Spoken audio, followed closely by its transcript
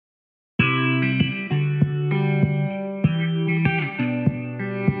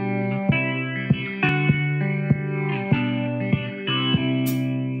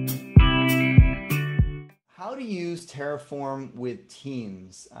Terraform with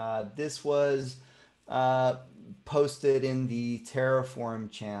Teams. This was posted in the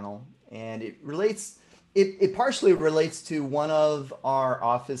Terraform channel, and it partially relates to one of our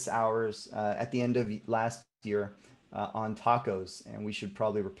office hours at the end of last year on tacos, and we should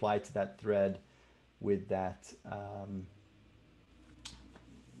probably reply to that thread with that.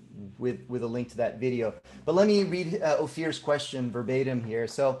 With a link to that video. But let me read Ophir's question verbatim here.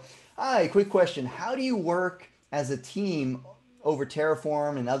 So, hi, quick question. How do you work as a team over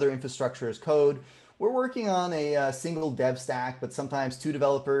Terraform and other infrastructure as code? We're working on a single dev stack, but sometimes two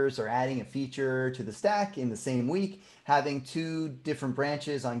developers are adding a feature to the stack in the same week, having two different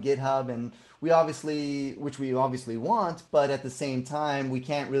branches on GitHub, and which we obviously want, but at the same time, we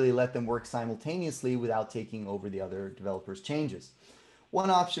can't really let them work simultaneously without taking over the other developers' changes. One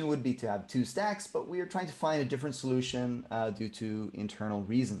option would be to have two stacks, but we are trying to find a different solution due to internal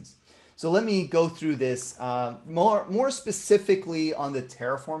reasons. So let me go through this more specifically on the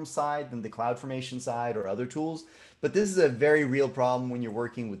Terraform side than the CloudFormation side or other tools. But this is a very real problem when you're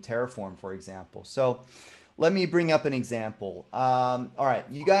working with Terraform, for example. So let me bring up an example. All right,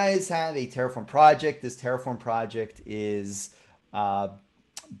 you guys have a Terraform project. This Terraform project is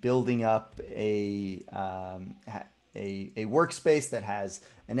building up a workspace that has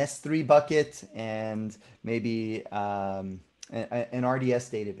an S3 bucket and maybe an RDS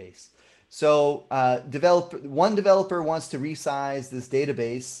database. So one developer wants to resize this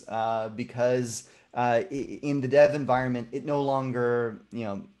database because in the dev environment, it no longer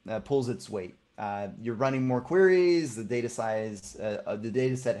pulls its weight. You're running more queries, the data size, the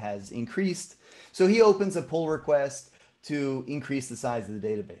data set has increased. So he opens a pull request to increase the size of the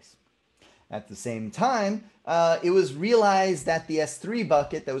database. At the same time, it was realized that the S3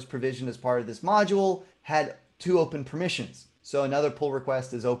 bucket that was provisioned as part of this module had two open permissions. So another pull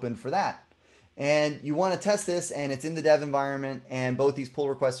request is open for that. And you want to test this, and it's in the dev environment, and both these pull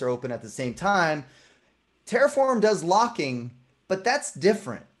requests are open at the same time. Terraform does locking, but that's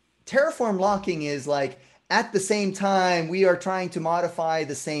different. Terraform locking is like, at the same time, we are trying to modify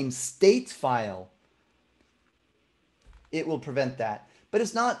the same state file. It will prevent that. But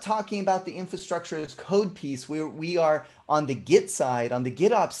it's not talking about the infrastructure as code piece. We are on the Git side, on the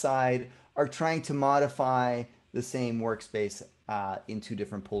GitOps side, are trying to modify the same workspace in two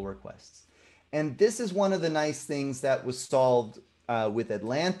different pull requests. And this is one of the nice things that was solved with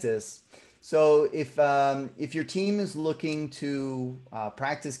Atlantis. So if your team is looking to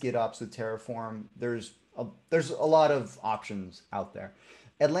practice GitOps with Terraform, there's a lot of options out there.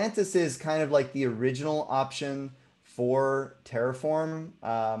 Atlantis is kind of like the original option for Terraform.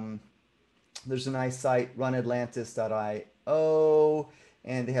 There's a nice site, runatlantis.io,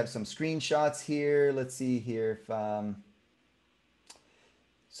 and they have some screenshots here. Let's see here.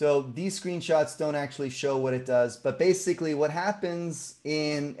 So these screenshots don't actually show what it does, but basically what happens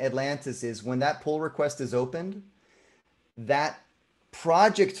in Atlantis is when that pull request is opened, that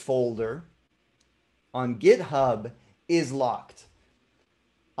project folder on GitHub is locked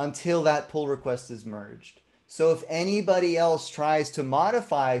until that pull request is merged. So if anybody else tries to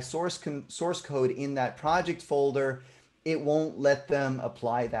modify source code in that project folder, it won't let them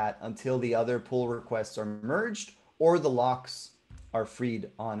apply that until the other pull requests are merged or the locks are freed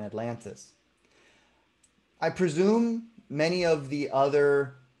on Atlantis. I presume many of the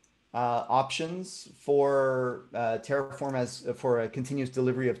other options for Terraform for a continuous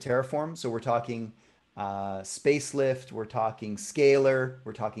delivery of Terraform. So we're talking spacelift, we're talking scalr,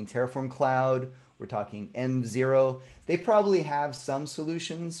 we're talking Terraform Cloud, we're talking M0. They probably have some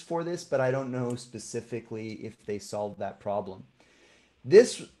solutions for this, but I don't know specifically if they solved that problem.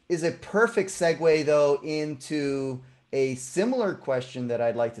 This is a perfect segue though into a similar question that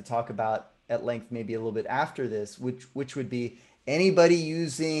I'd like to talk about at length, maybe a little bit after this, which would be anybody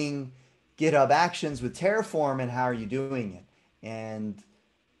using GitHub Actions with Terraform and how are you doing it? And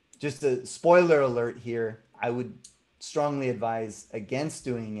just a spoiler alert here, I would strongly advise against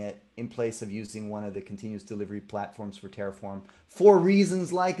doing it in place of using one of the continuous delivery platforms for Terraform for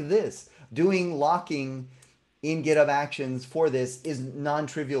reasons like this. Doing locking in GitHub Actions for this is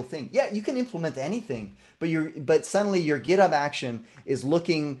non-trivial thing. Yeah, you can implement anything, but suddenly your GitHub action is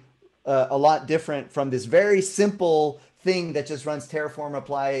looking a lot different from this very simple thing that just runs Terraform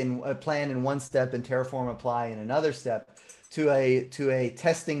apply and plan in one step and Terraform apply in another step to a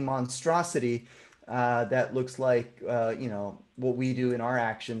testing monstrosity that looks like what we do in our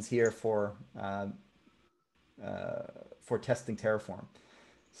actions here for testing Terraform.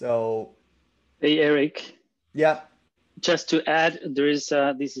 So, hey Eric. Yeah. Just to add, there is,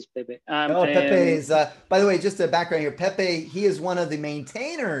 this is Pepe. Oh, Pepe is, by the way, just a background here. Pepe, he is one of the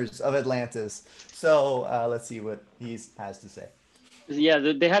maintainers of Atlantis. So let's see what he has to say. Yeah,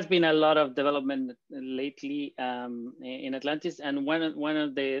 there has been a lot of development lately in Atlantis, and one of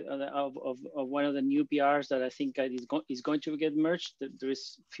the new PRs that I think is going to get merged. There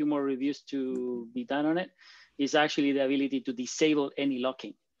is a few more reviews to be done on it. Is actually the ability to disable any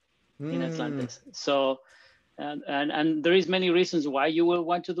locking in Atlantis. So, and there is many reasons why you will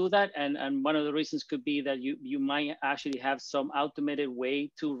want to do that, and one of the reasons could be that you might actually have some automated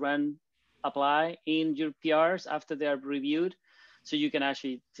way to run apply in your PRs after they are reviewed. So you can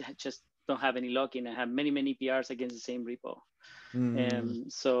actually just don't have any locking and have many PRs against the same repo.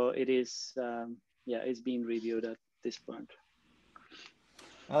 So it is, yeah, it's being reviewed at this point.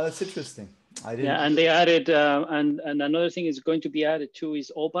 Oh, that's interesting. I didn't. Yeah, and they added, and another thing is going to be added too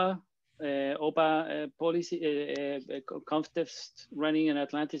is OPA policy, context running in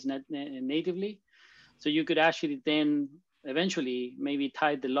Atlantis natively. So you could actually then eventually maybe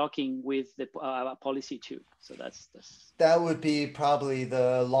tie the locking with the policy too. So that would be probably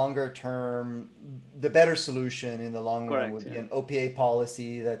the longer term, the better solution in the long run would be an OPA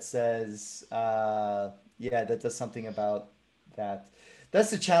policy that says, yeah, that does something about that. That's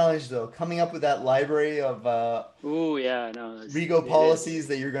the challenge though, coming up with that library of Rego policies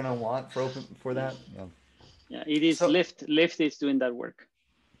that you're gonna want for that. Yeah, it is. So, Lyft is doing that work.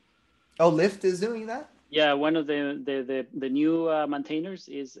 Oh, Lyft is doing that? Yeah, one of the new maintainers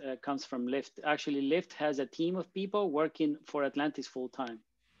comes from Lyft. Actually, Lyft has a team of people working for Atlantis full time.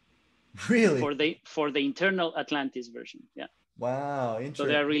 Really? For the internal Atlantis version. Yeah. Wow, interesting. So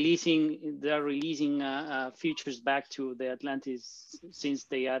they are releasing features back to the Atlantis since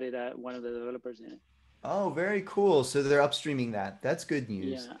they added one of the developers in it. Oh, very cool. So they're upstreaming that. That's good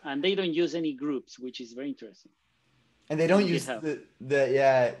news. Yeah, and they don't use any groups, which is very interesting. And they don't use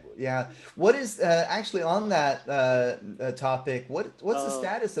yeah. What is actually on that topic? What's the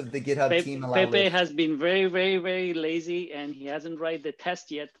status of the GitHub team? Pepe has been very lazy, and he hasn't written the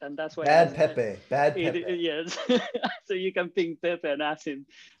test yet, and that's why. Bad Pepe. Yes. So you can ping Pepe and ask him,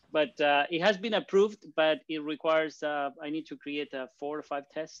 but it has been approved, but it requires I need to create 4 or 5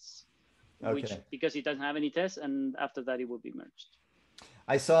 tests, which because it doesn't have any tests, and after that it will be merged.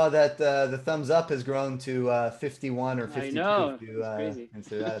 I saw that the thumbs up has grown to 51 or 52. I know, it's crazy.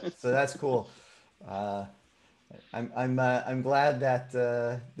 So that's cool. I'm glad that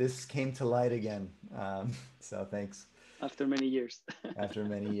this came to light again. So thanks. After many years. After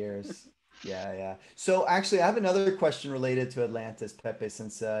many years. Yeah. So actually, I have another question related to Atlantis, Pepe,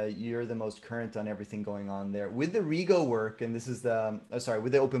 since you're the most current on everything going on there. With the Rego work, and this is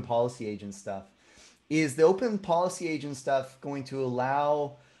with the open policy agent stuff, is the open policy agent stuff going to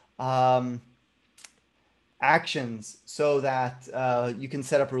allow actions so that you can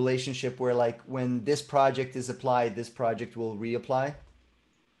set up a relationship where, like, when this project is applied, this project will reapply?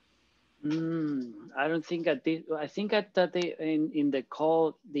 I don't think I think that they in the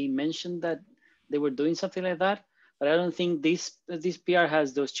call they mentioned that they were doing something like that, but I don't think this PR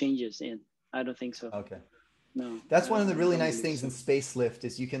has those changes in. I don't think so. Okay. No. That's one of the really nice things in spacelift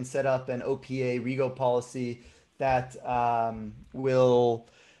is you can set up an OPA Rego policy that will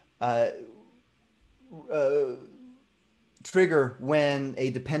trigger when a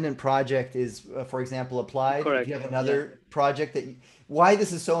dependent project is, for example, applied. Correct. If you have another project why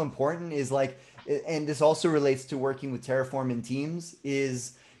this is so important is like, and this also relates to working with Terraform and teams,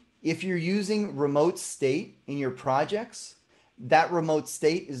 is if you're using remote state in your projects, that remote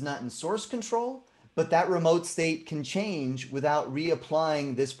state is not in source control, but that remote state can change without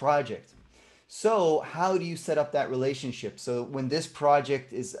reapplying this project. So how do you set up that relationship? So when this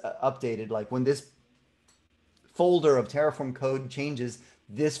project is updated, like when this folder of Terraform code changes,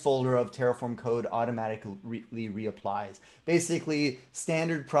 this folder of Terraform code automatically reapplies. Basically,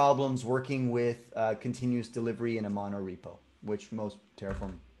 standard problems working with continuous delivery in a mono repo, which most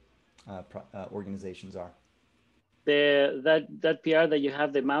Terraform organizations are. That PR that you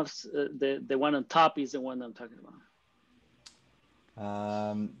have the mouse, the one on top is the one I'm talking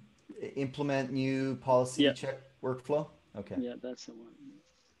about. Implement new policy check workflow. Okay. Yeah, that's the one.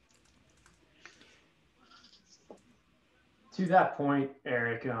 To that point,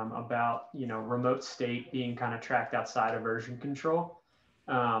 Eric, about remote state being kind of tracked outside of version control,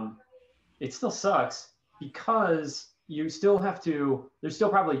 it still sucks because you still have to. There's still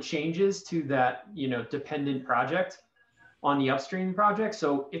probably changes to that dependent project on the upstream project,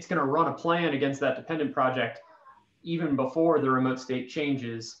 so it's going to run a plan against that dependent project even before the remote state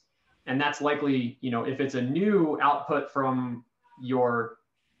changes, and that's likely if it's a new output from your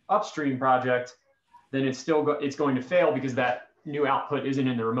upstream project, then it's going to fail because that new output isn't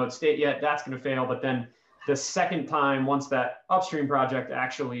in the remote state yet. That's going to fail. But then the second time, once that upstream project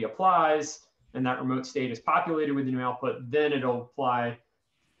actually applies and that remote state is populated with the new output, then it'll apply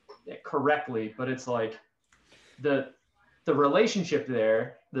correctly. But it's like the relationship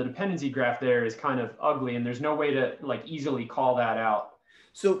there, the dependency graph there is kind of ugly, and there's no way to like easily call that out.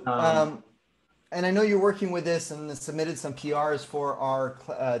 So, and I know you're working with this and submitted some PRs for our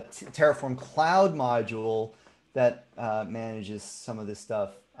Terraform Cloud module that manages some of this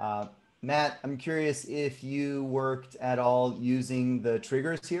stuff. Matt, I'm curious if you worked at all using the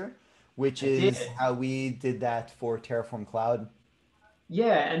triggers here, which is how we did that for Terraform Cloud.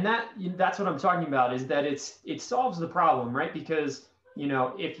 Yeah, and that's what I'm talking about, is that it solves the problem, right? Because, you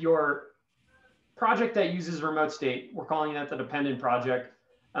know, if your project that uses remote state, we're calling that the dependent project,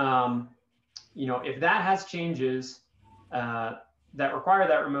 you know, if that has changes that require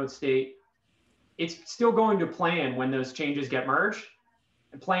that remote state, it's still going to plan when those changes get merged,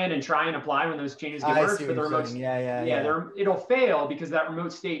 and plan and try and apply when those changes get merged. But the remote, it'll fail because that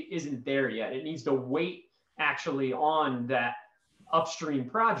remote state isn't there yet. It needs to wait actually on that upstream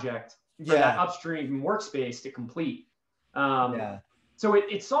project for that upstream workspace to complete. So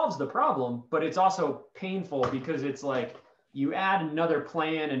it solves the problem, but it's also painful because it's like you add another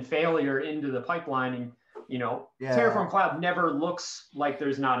plan and failure into the pipeline, and you know, Terraform Cloud never looks like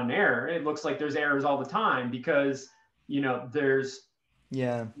there's not an error. It looks like there's errors all the time because, you know,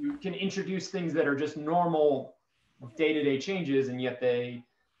 you can introduce things that are just normal day-to-day changes, and yet they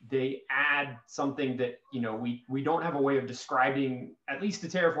add something that, you know, we don't have a way of describing, at least to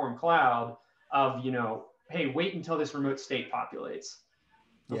Terraform Cloud, of, you know, hey, wait until this remote state populates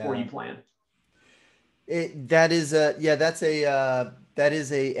before you plan. That is a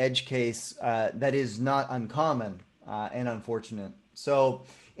edge case that is not uncommon and unfortunate. So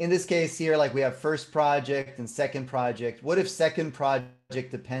in this case here, like we have first project and second project. What if second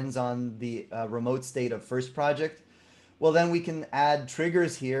project depends on the remote state of first project? Well, then we can add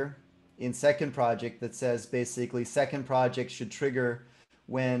triggers here in second project that says basically second project should trigger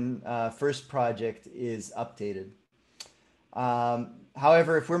when first project is updated.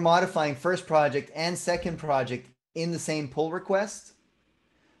 However, if we're modifying first project and second project in the same pull request,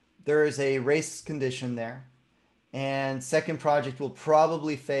 there is a race condition there, and second project will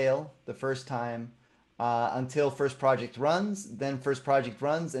probably fail the first time until first project runs, then first project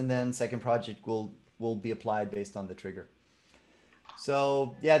runs, and then second project will be applied based on the trigger.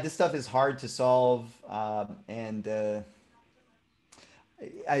 So yeah, this stuff is hard to solve, and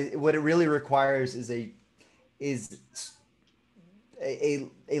what it really requires is a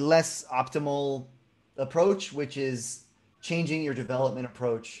less optimal approach, which is changing your development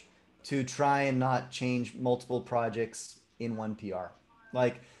approach to try and not change multiple projects in one PR.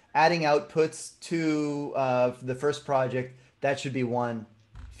 Like adding outputs to the first project, that should be one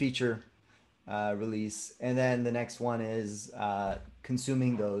feature release. And then the next one is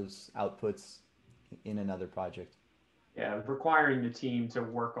consuming those outputs in another project. Yeah, requiring the team to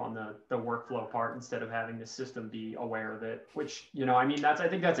work on the workflow part instead of having the system be aware of it, which, you know, I mean, I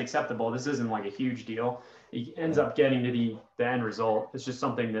think that's acceptable. This isn't like a huge deal. It ends up getting to the end result. It's just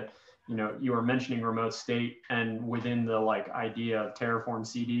something that, you know, you were mentioning remote state, and within the like idea of Terraform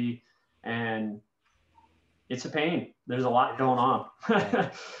CD, and it's a pain. There's a lot going on.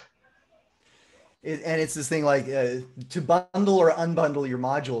 And it's this thing like to bundle or unbundle your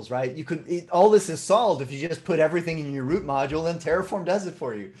modules, right? You could all this is solved if you just put everything in your root module, and Terraform does it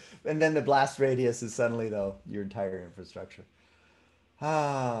for you. And then the blast radius is suddenly though your entire infrastructure.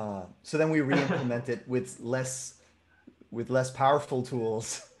 So then we re-implement it with less powerful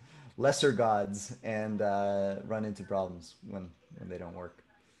tools, lesser gods, and run into problems when they don't work.